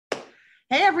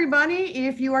Hey, everybody.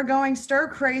 If you are going stir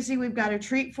crazy, we've got a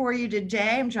treat for you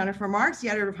today. I'm Jennifer Marks, the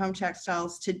editor of Home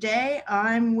Textiles. Today,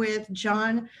 I'm with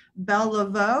John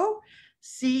Bellevaux,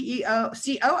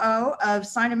 COO of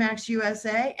Sinomax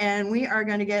USA, and we are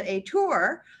going to get a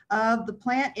tour of the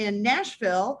plant in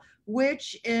Nashville,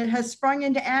 which has sprung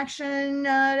into action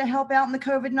to help out in the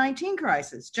COVID-19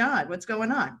 crisis. John, what's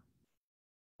going on?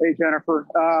 Hey, Jennifer.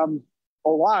 A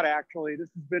lot, actually. This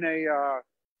has been a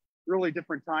really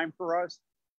different time for us.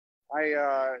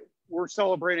 We're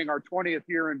celebrating our 20th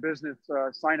year in business,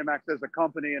 Sinomax as a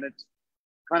company, and it's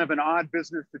kind of an odd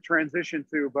business to transition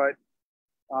to, but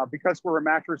because we're a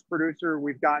mattress producer,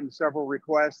 we've gotten several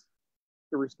requests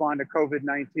to respond to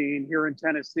COVID-19 here in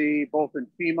Tennessee, both in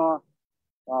FEMA,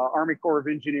 Army Corps of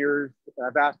Engineers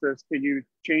have asked us, can you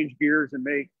change gears and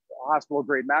make hospital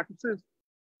grade mattresses,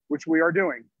 which we are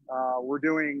doing. We're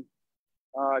doing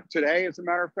today, as a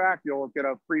matter of fact. You'll get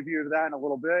a preview of that in a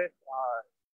little bit.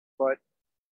 But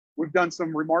we've done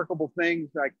some remarkable things.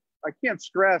 I can't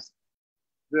stress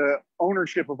the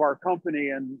ownership of our company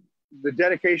and the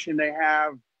dedication they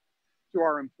have to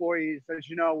our employees. As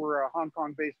you know, we're a Hong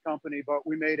Kong-based company, but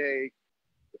we made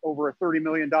over a $30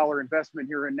 million investment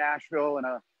here in Nashville and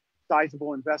a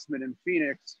sizable investment in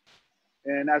Phoenix.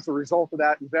 And as a result of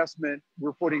that investment,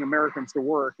 we're putting Americans to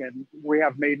work, and we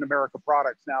have Made in America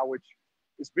products now, which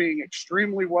is being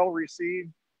extremely well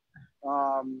received.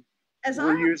 As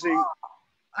I recall,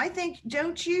 I think,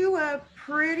 don't you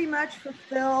pretty much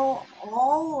fulfill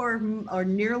all or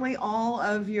nearly all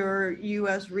of your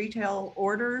U.S. retail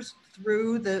orders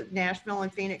through the Nashville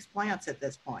and Phoenix plants at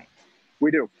this point? We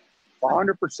do.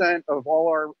 100% of all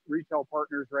our retail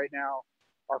partners right now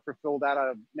are fulfilled out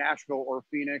of Nashville or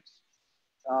Phoenix.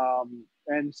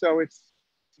 And so it's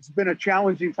been a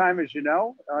challenging time, as you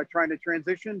know, trying to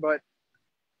transition, but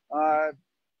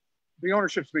the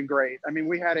ownership's been great. I mean,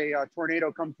 we had a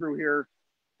tornado come through here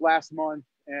last month,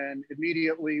 and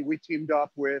immediately we teamed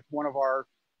up with one of our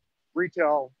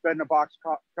retail bed-in-a-box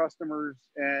customers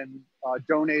and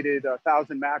donated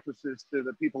 1,000 mattresses to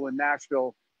the people in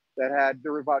Nashville there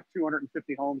were about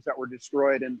 250 homes that were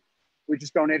destroyed, and we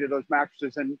just donated those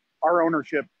mattresses, and our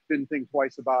ownership didn't think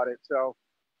twice about it. So,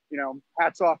 you know,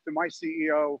 hats off to my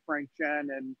CEO, Frank Chen,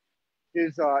 and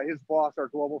his boss, our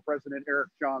global president, Eric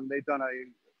Chung. They've done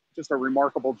just a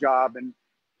remarkable job, and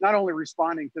not only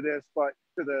responding to this, but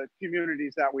to the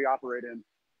communities that we operate in.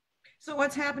 So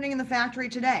what's happening in the factory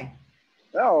today?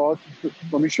 Oh,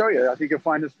 let me show you. I think you'll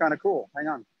find this kind of cool. Hang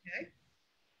on. Okay.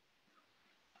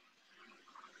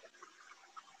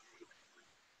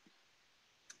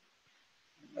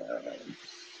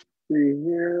 See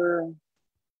here.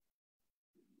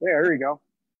 Yeah, there you go.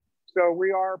 So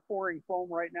we are pouring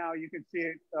foam right now. You can see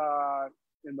it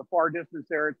in the far distance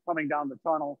there. It's coming down the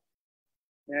tunnel.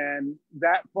 And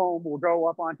that foam will go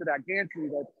up onto that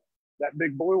gantry, that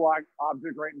big blue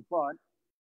object right in front.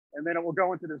 And then it will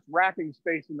go into this racking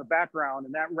space in the background.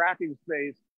 And that racking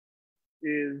space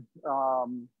is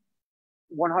 100%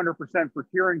 for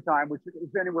curing time, which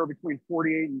is anywhere between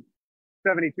 48 and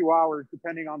 72 hours,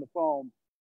 depending on the foam.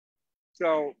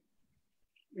 So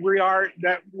we are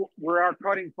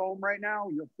cutting foam right now.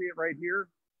 You'll see it right here.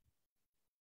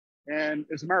 And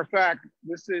as a matter of fact,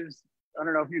 this is, I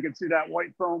don't know if you can see that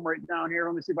white foam right down here.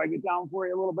 Let me see if I get down for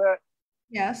you a little bit.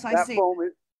 Yes, I see.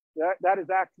 That is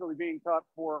actually being cut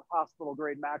for hospital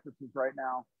grade mattresses right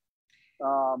now.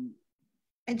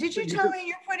 And did you tell me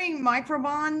you're putting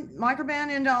microban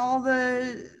into all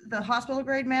the hospital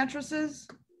grade mattresses?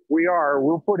 We are.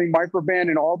 We're putting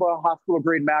microban in all the hospital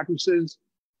grade mattresses.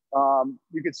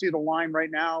 You can see the line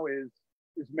right now is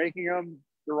making them.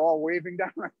 They're all waving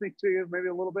down, I think, to you, maybe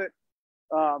a little bit.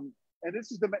 And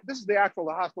this is the actual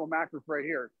hospital mattress right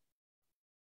here.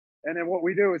 And then what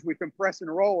we do is we compress and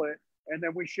roll it, and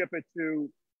then we ship it to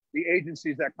the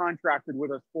agencies that contracted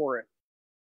with us for it.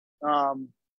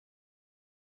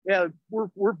 Yeah,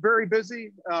 we're very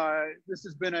busy. This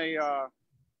has been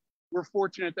we're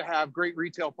fortunate to have great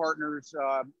retail partners.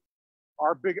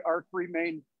 Our three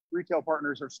main retail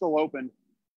partners are still open,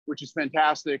 which is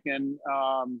fantastic. And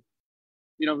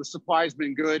you know, the supply's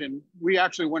been good, and we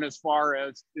actually went as far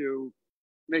as to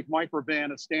make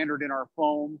microban a standard in our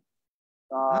foam.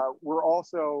 We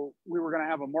were going to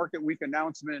have a market week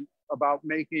announcement about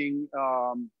making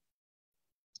a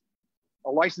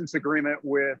license agreement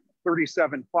with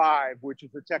 37.5, which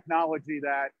is a technology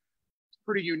that's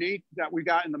pretty unique that we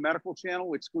got in the medical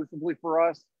channel exclusively for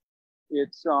us.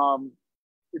 It's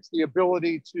the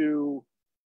ability to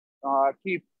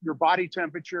keep your body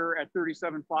temperature at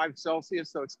 37.5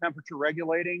 Celsius, so it's temperature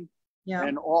regulating. Yeah.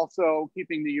 and also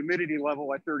keeping the humidity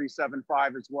level at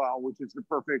 37.5 as well, which is the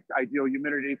perfect ideal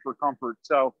humidity for comfort.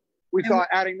 So we thought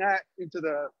adding that into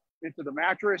the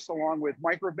mattress along with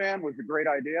microband was a great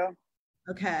idea.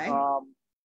 Okay.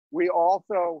 We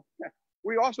also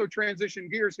transition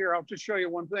gears here. I'll just show you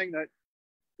one thing, that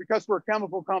because we're a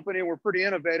chemical company, we're pretty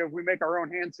innovative. We make our own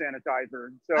hand sanitizer.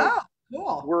 So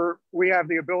cool. we have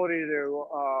the ability to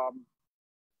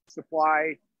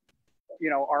supply,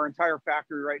 our entire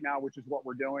factory right now, which is what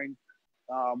we're doing.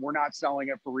 We're not selling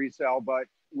it for resale, but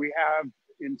we have,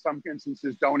 in some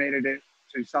instances, donated it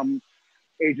to some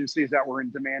agencies that were in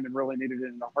demand and really needed it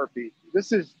in a heartbeat.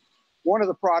 This is one of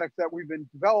the products that we've been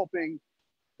developing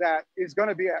that is going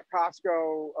to be at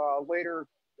Costco later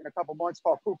in a couple months,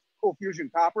 called Cool Fusion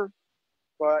Copper.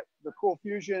 But the Cool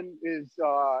Fusion is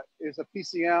a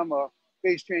PCM, a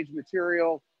phase change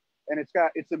material, and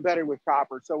it's embedded with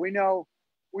copper. So we know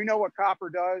what copper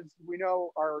does. We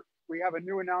have a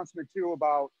new announcement too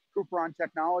about Cupron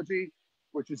technology,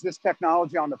 which is this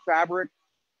technology on the fabric.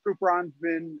 Cupron's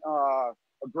been a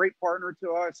great partner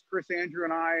to us. Chris, Andrew,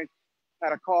 and I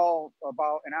had a call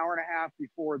about an hour and a half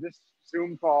before this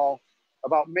Zoom call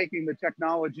about making the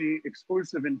technology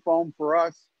exclusive in foam for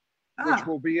us, which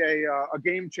will be a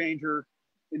game changer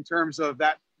in terms of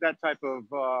that type of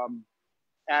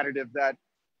additive that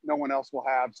no one else will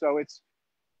have. So it's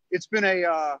been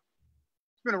a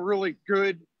really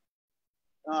good,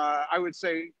 I would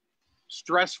say,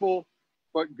 stressful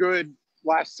but good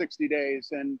last 60 days.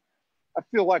 And I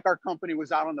feel like our company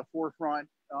was out on the forefront,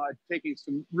 taking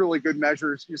some really good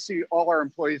measures. You see all our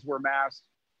employees wear masks.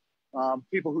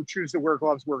 People who choose to wear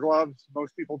gloves wear gloves.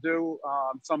 Most people do,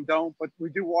 some don't, but we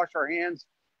do wash our hands.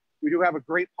 We do have a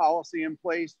great policy in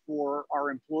place for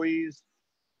our employees.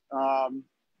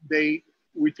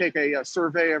 We take a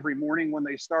survey every morning when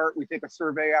they start. We take a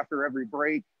survey after every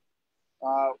break.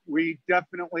 We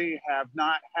definitely have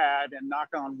not had, and knock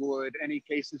on wood, any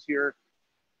cases here.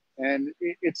 And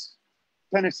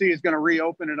Tennessee is going to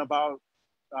reopen in about,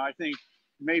 I think,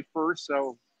 May 1st,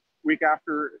 so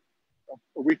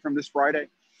a week from this Friday.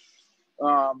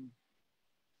 We'll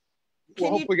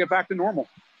hopefully get back to normal.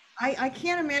 I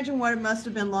can't imagine what it must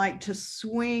have been like to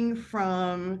swing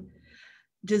from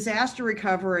disaster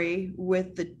recovery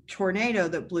with the tornado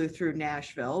that blew through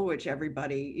Nashville, which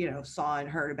everybody, saw and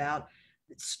heard about,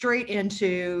 straight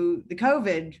into the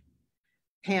COVID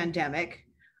pandemic.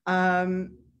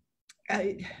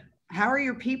 How are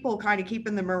your people kind of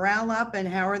keeping the morale up, and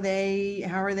how are they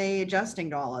adjusting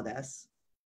to all of this?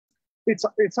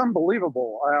 It's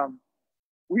unbelievable.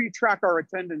 We track our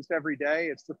attendance every day.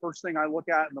 It's the first thing I look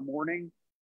at in the morning.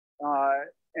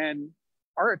 And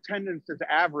our attendance has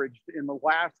averaged in the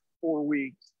last 4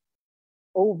 weeks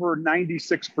over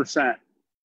 96%.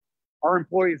 Our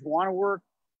employees want to work.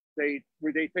 They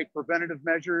take preventative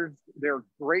measures. They're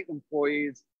great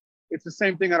employees. It's the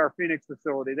same thing at our Phoenix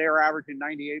facility. They are averaging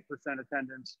 98%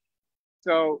 attendance.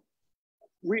 So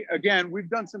we've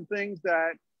done some things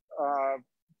that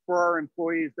for our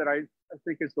employees that I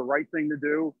think is the right thing to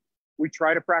do. We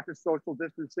try to practice social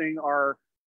distancing. Our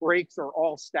breaks are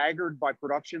all staggered by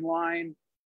production line.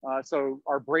 So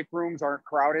our break rooms aren't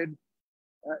crowded.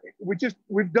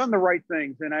 We've done the right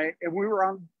things. And we were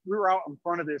out in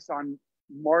front of this on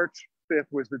March 5th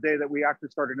was the day that we actually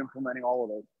started implementing all of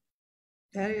those.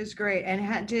 That is great.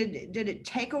 And did it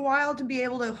take a while to be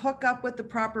able to hook up with the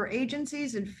proper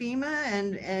agencies and FEMA,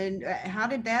 and how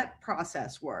did that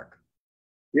process work?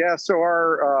 Yeah, so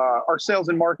our sales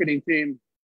and marketing team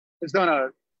has done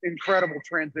an incredible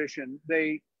transition.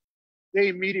 They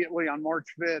immediately on March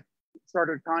 5th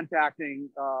started contacting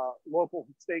local,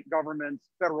 state governments,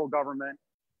 federal government.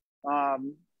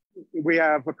 We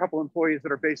have a couple employees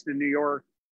that are based in New York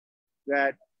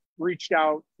that reached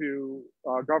out to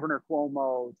Governor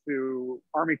Cuomo, to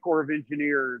Army Corps of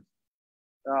Engineers,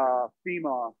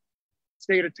 FEMA,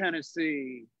 state of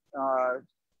Tennessee,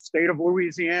 state of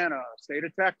Louisiana, state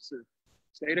of Texas,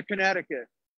 state of Connecticut.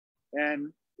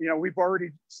 And, we've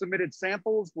already submitted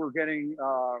samples. We're getting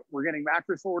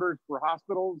mattress orders for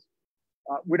hospitals.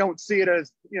 We don't see it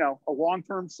as, a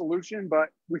long-term solution, but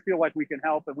we feel like we can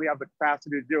help, and we have the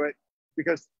capacity to do it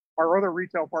because our other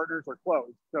retail partners are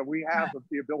closed. So we have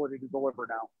the ability to deliver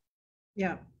now.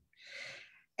 Yeah.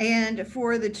 And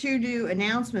for the two new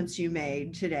announcements you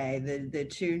made today, the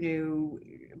two new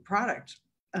product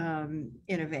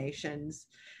innovations,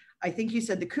 I think you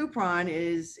said the Cupron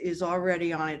is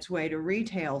already on its way to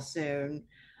retail soon.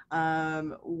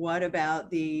 What about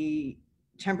the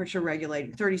temperature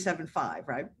regulating 37.5,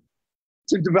 right?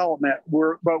 It's in development.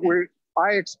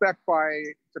 I expect by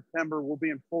September we'll be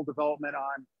in full development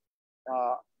on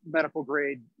medical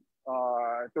grade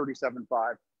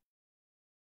 37.5.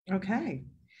 Okay.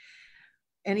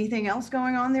 Anything else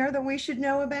going on there that we should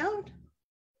know about?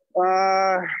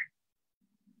 Well,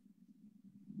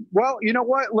 you know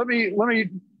what? Let me,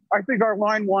 I think our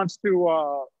line wants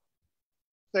to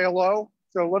say hello.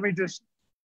 So let me just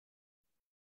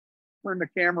turn the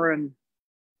camera and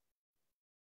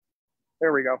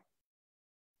there we go.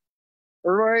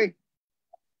 Everybody,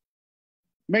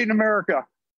 made in America.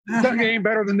 It doesn't get any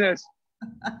better than this.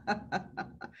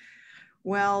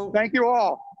 Well, thank you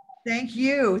all. Thank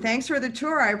you. Thanks for the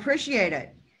tour. I appreciate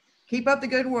it. Keep up the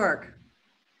good work.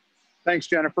 Thanks,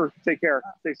 Jennifer. Take care.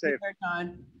 Stay safe. Take care,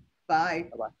 John. Bye.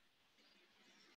 Bye-bye.